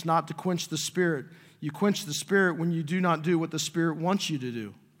 tells us not to quench the Spirit. You quench the Spirit when you do not do what the Spirit wants you to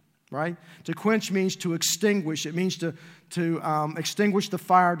do. Right? To quench means to extinguish. It means to extinguish the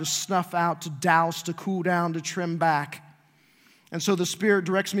fire, to snuff out, to douse, to cool down, to trim back. And so the Spirit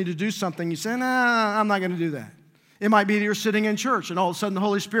directs me to do something. You say, nah, I'm not going to do that. It might be that you're sitting in church and all of a sudden the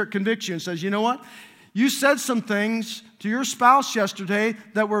Holy Spirit convicts you and says, you know what? You said some things to your spouse yesterday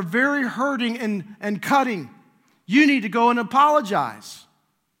that were very hurting and cutting. You need to go and apologize.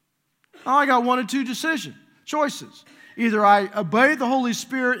 Oh, I got one of two choices. Either I obey the Holy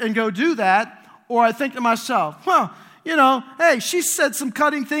Spirit and go do that, or I think to myself, well, you know, hey, she said some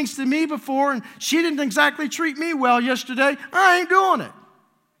cutting things to me before, and she didn't exactly treat me well yesterday. I ain't doing it.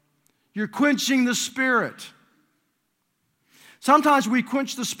 You're quenching the Spirit. Sometimes we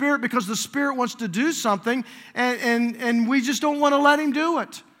quench the Spirit because the Spirit wants to do something, and we just don't want to let Him do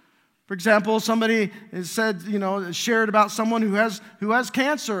it. For example, somebody said, shared about someone who has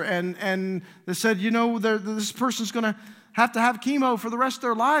cancer, and they said, this person's going to have chemo for the rest of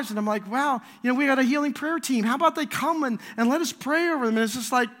their lives. And I'm like, wow, we got a healing prayer team. How about they come and let us pray over them? And it's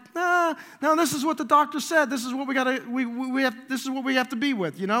just like, no, this is what the doctor said. This is what this is what we have to be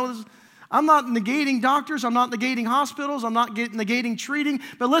with, I'm not negating doctors. I'm not negating hospitals. I'm not negating treating.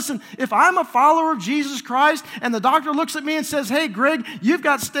 But listen, if I'm a follower of Jesus Christ and the doctor looks at me and says, hey, Greg, you've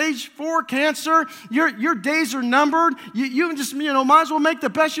got stage 4 cancer. Your days are numbered. You just, might as well make the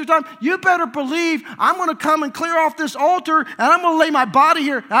best of your time. You better believe I'm going to come and clear off this altar and I'm going to lay my body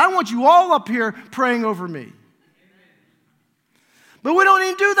here. And I want you all up here praying over me. But we don't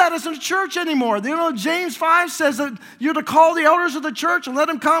even do that as a church anymore. James 5 says that you're to call the elders of the church and let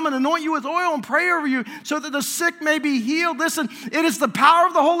them come and anoint you with oil and pray over you so that the sick may be healed. Listen, it is the power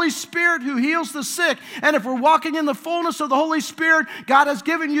of the Holy Spirit who heals the sick. And if we're walking in the fullness of the Holy Spirit, God has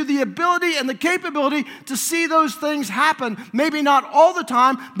given you the ability and the capability to see those things happen. Maybe not all the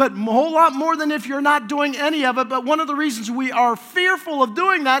time, but a whole lot more than if you're not doing any of it. But one of the reasons we are fearful of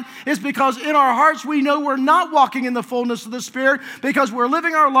doing that is because in our hearts we know we're not walking in the fullness of the Spirit, because we're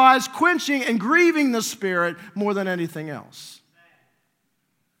living our lives quenching and grieving the Spirit more than anything else.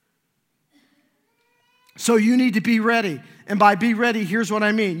 So you need to be ready. And by be ready, here's what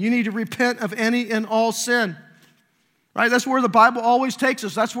I mean. You need to repent of any and all sin. Right? That's where the Bible always takes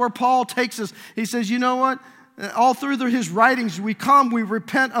us. That's where Paul takes us. He says, you know what? all through his writings, we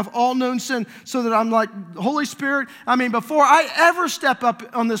repent of all known sin, so that I'm like, Holy Spirit, before I ever step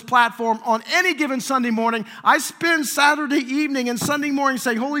up on this platform on any given Sunday morning, I spend Saturday evening and Sunday morning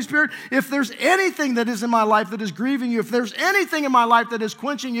saying, Holy Spirit, if there's anything that is in my life that is grieving you, if there's anything in my life that is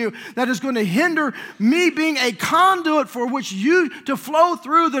quenching you, that is going to hinder me being a conduit for which you to flow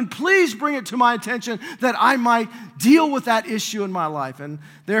through, then please bring it to my attention that I might deal with that issue in my life. And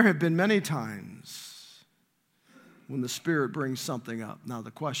there have been many times when the Spirit brings something up. Now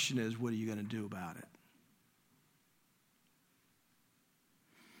the question is, what are you going to do about it?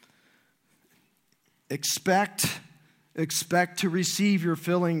 Expect to receive your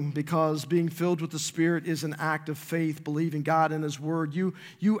filling, because being filled with the Spirit is an act of faith, believing God and His Word. You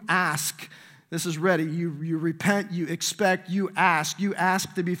ask. This is ready. You repent, you expect, you ask. You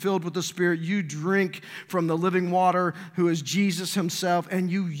ask to be filled with the Spirit. You drink from the living water, who is Jesus Himself, and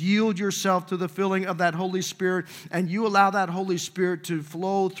you yield yourself to the filling of that Holy Spirit, and you allow that Holy Spirit to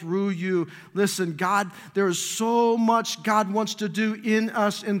flow through you. Listen, God, there is so much God wants to do in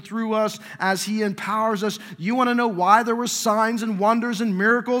us and through us as He empowers us. You want to know why there were signs and wonders and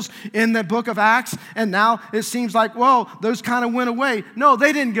miracles in the book of Acts, and now it seems like, well, those kind of went away. No,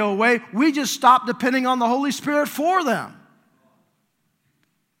 they didn't go away. We just stop depending on the Holy Spirit for them.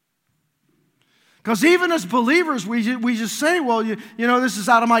 Because even as believers, we just say, well, you know, this is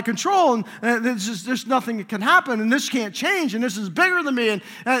out of my control, and there's nothing that can happen, and this can't change, and this is bigger than me, and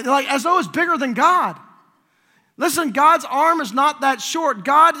like as though it's bigger than God. Listen, God's arm is not that short.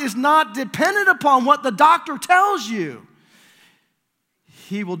 God is not dependent upon what the doctor tells you.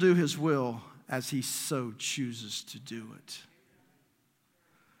 He will do His will as He so chooses to do it.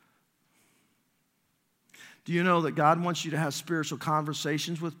 Do you know that God wants you to have spiritual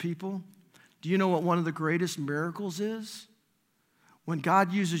conversations with people? Do you know what one of the greatest miracles is? When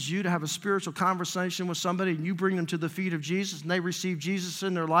God uses you to have a spiritual conversation with somebody and you bring them to the feet of Jesus and they receive Jesus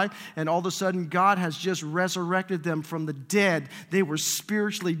in their life, and all of a sudden God has just resurrected them from the dead. They were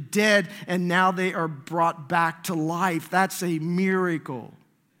spiritually dead and now they are brought back to life. That's a miracle.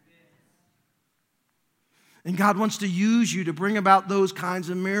 And God wants to use you to bring about those kinds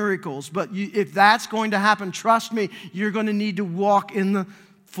of miracles. But if that's going to happen, trust me, you're going to need to walk in the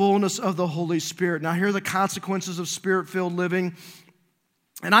fullness of the Holy Spirit. Now, here are the consequences of Spirit-filled living.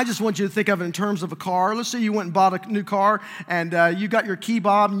 And I just want you to think of it in terms of a car. Let's say you went and bought a new car, and you got your key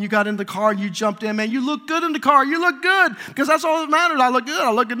fob, and you got in the car, and you jumped in. Man, you look good in the car. You look good, because that's all that matters. I look good.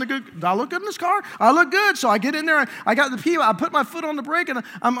 I look good in this car? I look good. So I get in there, I got the key, I put my foot on the brake, and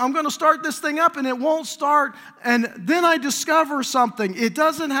I'm going to start this thing up, and it won't start. And then I discover something. It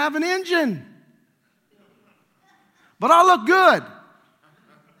doesn't have an engine. But I look good.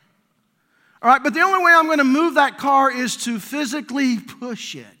 All right, but the only way I'm going to move that car is to physically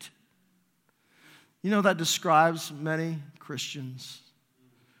push it. You know, that describes many Christians.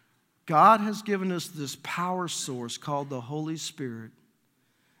 God has given us this power source called the Holy Spirit,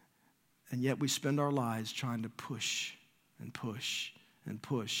 and yet we spend our lives trying to push and push and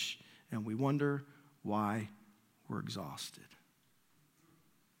push, and we wonder why we're exhausted.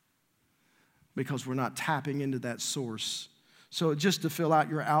 Because we're not tapping into that source. So just to fill out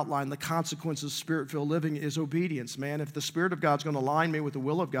your outline, the consequences of Spirit-filled living is obedience, man. If the Spirit of God's going to align me with the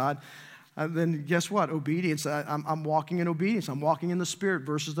will of God, then guess what? Obedience. I'm walking in obedience. I'm walking in the Spirit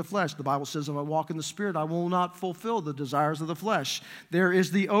versus the flesh. The Bible says if I walk in the Spirit, I will not fulfill the desires of the flesh. There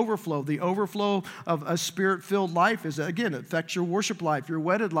is the overflow. The overflow of a Spirit-filled life is, again, it affects your worship life, your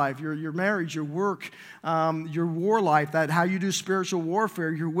wedded life, your marriage, your work, your war life, that how you do spiritual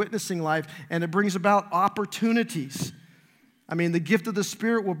warfare, your witnessing life, and it brings about opportunities. I mean, the gift of the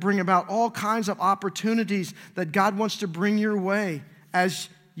Spirit will bring about all kinds of opportunities that God wants to bring your way as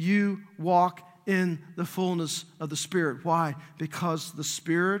you walk in the fullness of the Spirit. Why? Because the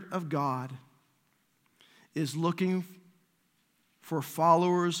Spirit of God is looking for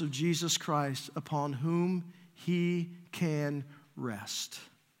followers of Jesus Christ upon whom He can rest.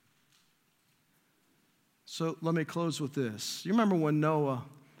 So let me close with this. You remember when Noah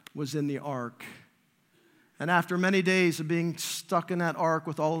was in the ark? And after many days of being stuck in that ark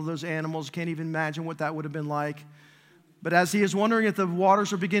with all of those animals, can't even imagine what that would have been like. But as he is wondering if the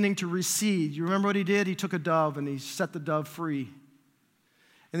waters are beginning to recede, you remember what he did? He took a dove and he set the dove free.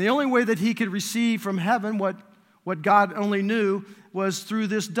 And the only way that he could receive from heaven what God only knew was through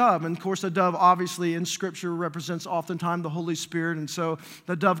this dove. And of course, the dove obviously in Scripture represents oftentimes the Holy Spirit. And so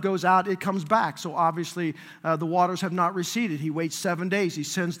the dove goes out, it comes back. So obviously the waters have not receded. He waits 7 days. He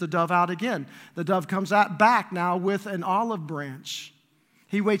sends the dove out again. The dove comes out back now with an olive branch.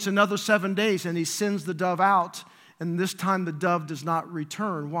 He waits another 7 days and he sends the dove out. and this time the dove does not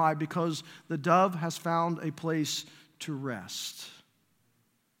return. Why? Because the dove has found a place to rest.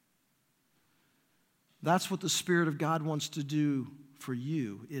 That's what the Spirit of God wants to do for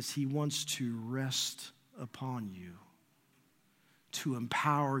you, is He wants to rest upon you, to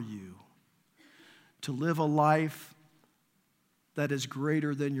empower you, to live a life that is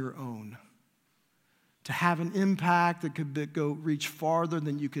greater than your own, to have an impact that could reach farther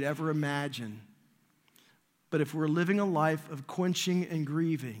than you could ever imagine. But if we're living a life of quenching and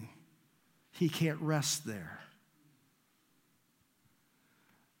grieving, He can't rest there.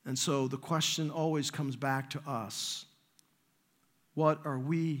 And so the question always comes back to us. What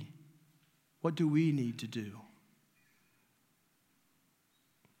do we need to do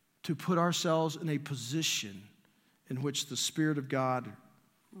to put ourselves in a position in which the Spirit of God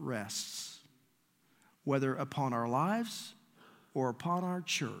rests, whether upon our lives or upon our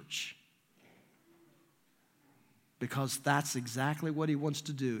church? Because that's exactly what He wants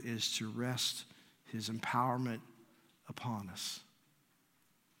to do, is to rest His empowerment upon us.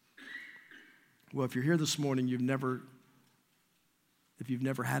 Well, if you're here this morning, if you've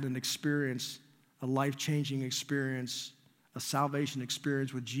never had an experience, a life-changing experience, a salvation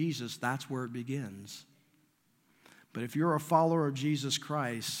experience with Jesus, that's where it begins. But if you're a follower of Jesus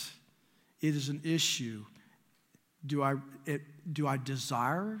Christ, it is an issue. Do I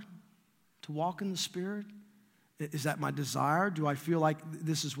desire to walk in the Spirit? Is that my desire? Do I feel like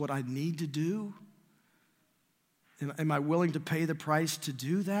this is what I need to do? Am I willing to pay the price to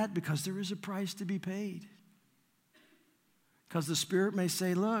do that? Because there is a price to be paid. Because the Spirit may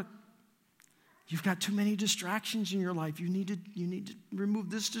say, look, you've got too many distractions in your life. You need to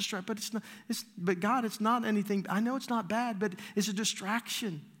remove this distraction. But God, it's not anything. I know it's not bad, but it's a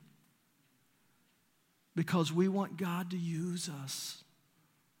distraction. Because we want God to use us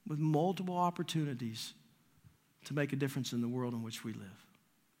with multiple opportunities to make a difference in the world in which we live.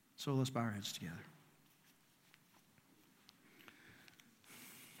 So let's bow our heads together.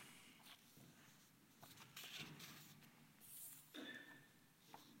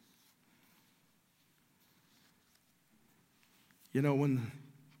 You know, when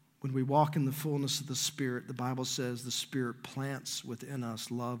we walk in the fullness of the Spirit, the Bible says the Spirit plants within us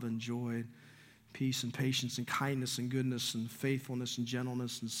love and joy, peace and patience and kindness and goodness and faithfulness and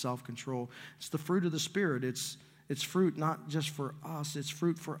gentleness and self-control. It's the fruit of the Spirit. It's fruit not just for us, it's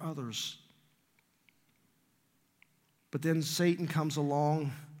fruit for others. But then Satan comes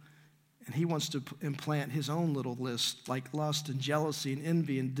along and he wants to implant his own little list, like lust and jealousy and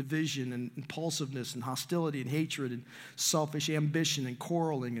envy and division and impulsiveness and hostility and hatred and selfish ambition and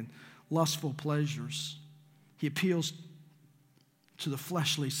quarreling and lustful pleasures. He appeals to the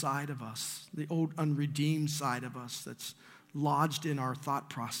fleshly side of us, the old unredeemed side of us that's lodged in our thought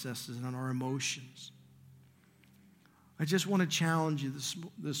processes and in our emotions. I just want to challenge you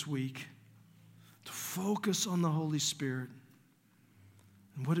this week to focus on the Holy Spirit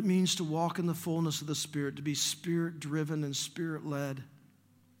and what it means to walk in the fullness of the Spirit, to be Spirit-driven and Spirit-led.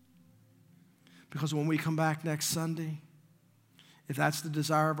 Because when we come back next Sunday, if that's the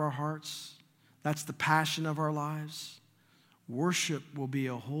desire of our hearts, that's the passion of our lives, worship will be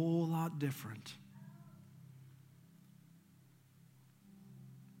a whole lot different.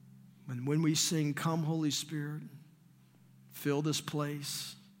 And when we sing, "Come, Holy Spirit, fill this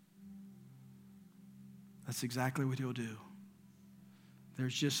place," that's exactly what He'll do.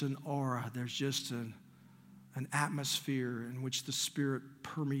 There's just an aura, there's just an atmosphere in which the Spirit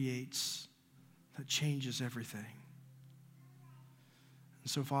permeates that changes everything. And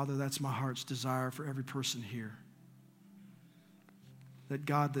so, Father, that's my heart's desire for every person here. That,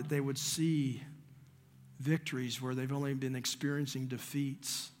 God, that they would see victories where they've only been experiencing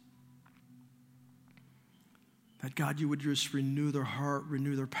defeats. That, God, you would just renew their heart,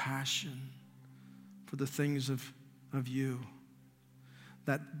 renew their passion for the things of you.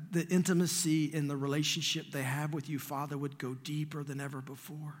 That the intimacy in the relationship they have with you, Father, would go deeper than ever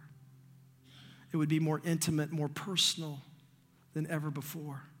before. It would be more intimate, more personal than ever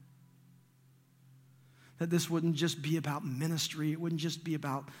before. That this wouldn't just be about ministry. It wouldn't just be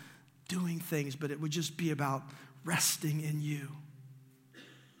about doing things, but it would just be about resting in you.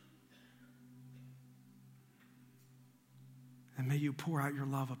 And may you pour out your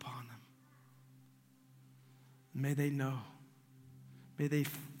love upon them. May they know. May they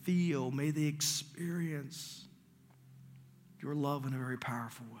feel, may they experience your love in a very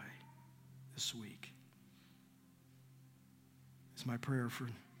powerful way this week. It's my prayer for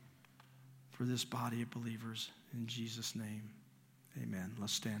this body of believers. In Jesus' name, amen.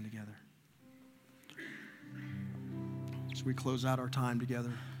 Let's stand together. As we close out our time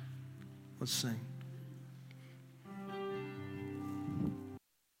together, let's sing.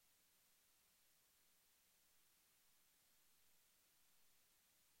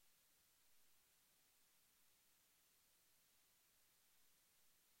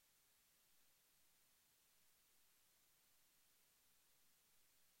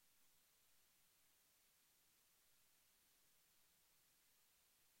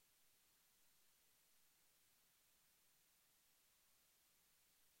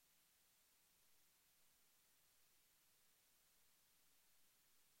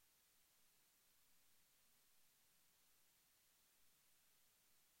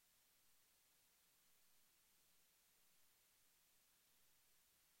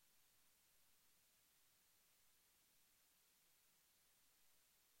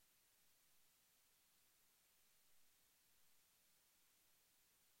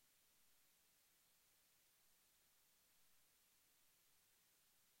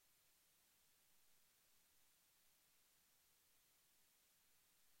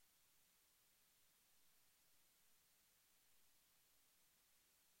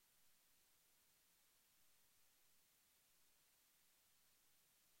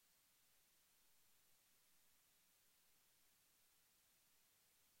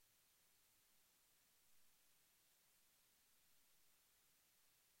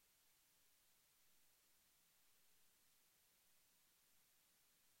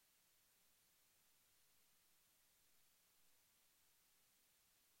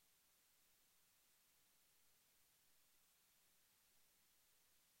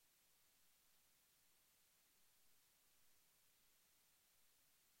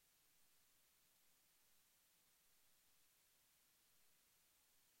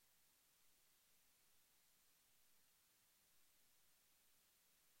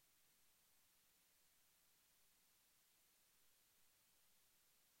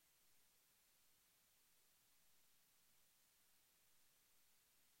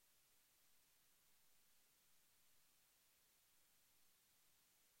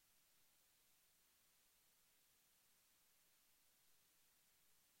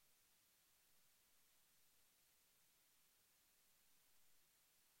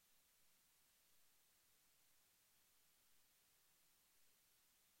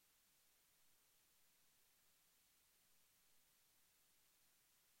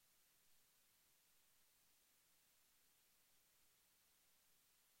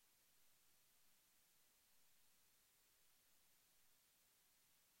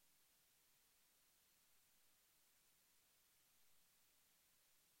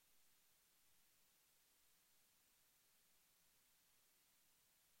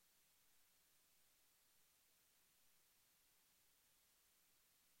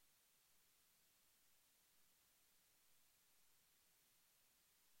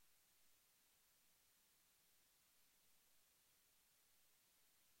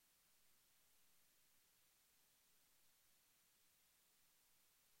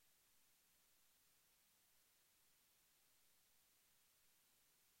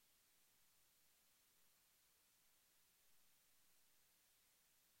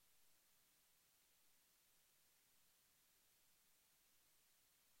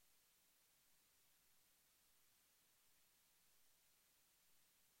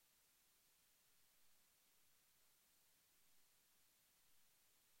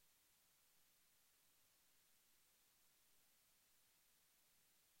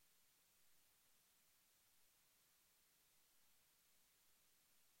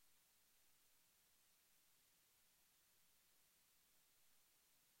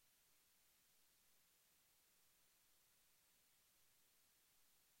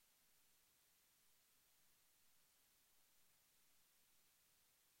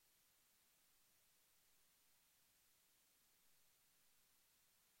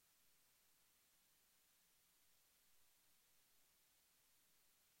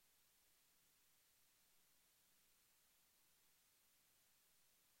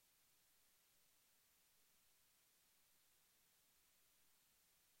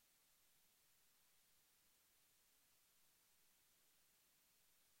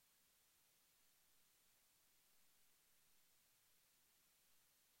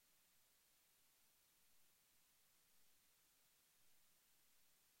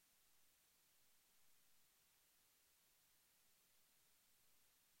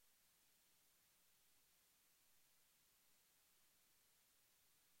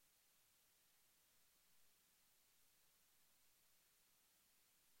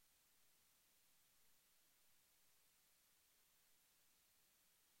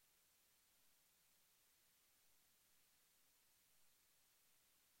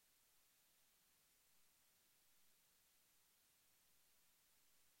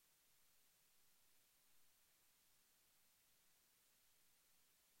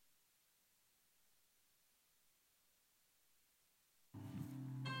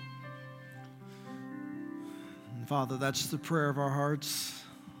 Father, that's the prayer of our hearts.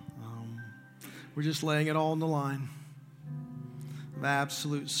 We're just laying it all on the line of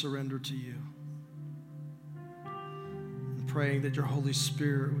absolute surrender to you. And praying that your Holy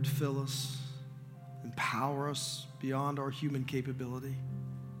Spirit would fill us, empower us beyond our human capability.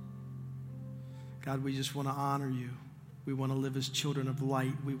 God, we just want to honor you. We want to live as children of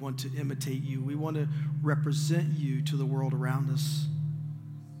light. We want to imitate you. We want to represent you to the world around us.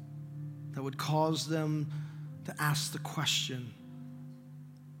 That would cause them to ask the question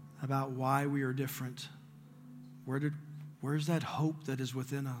about why we are different. Where's that hope that is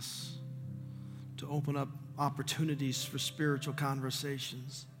within us? To open up opportunities for spiritual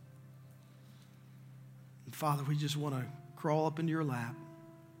conversations. And Father, we just want to crawl up into your lap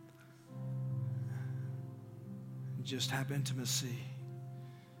and just have intimacy.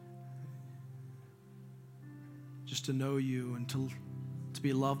 Just to know you and to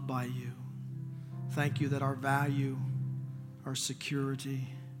be loved by you. Thank you that our value, our security,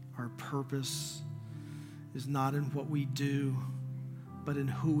 our purpose is not in what we do, but in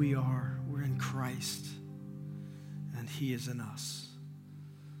who we are. We're in Christ, and he is in us.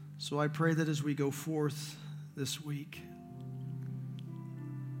 So I pray that as we go forth this week,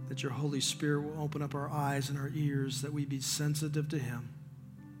 that your Holy Spirit will open up our eyes and our ears, that we be sensitive to him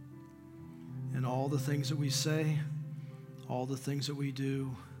in all the things that we say, all the things that we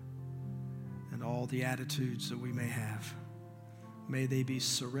do, and all the attitudes that we may have. May they be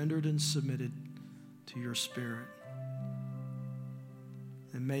surrendered and submitted to your Spirit.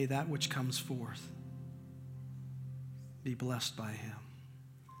 And may that which comes forth be blessed by him.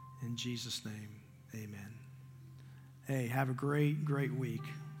 In Jesus' name, amen. Hey, have a great, great week.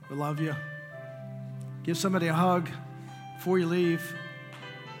 We love you. Give somebody a hug before you leave.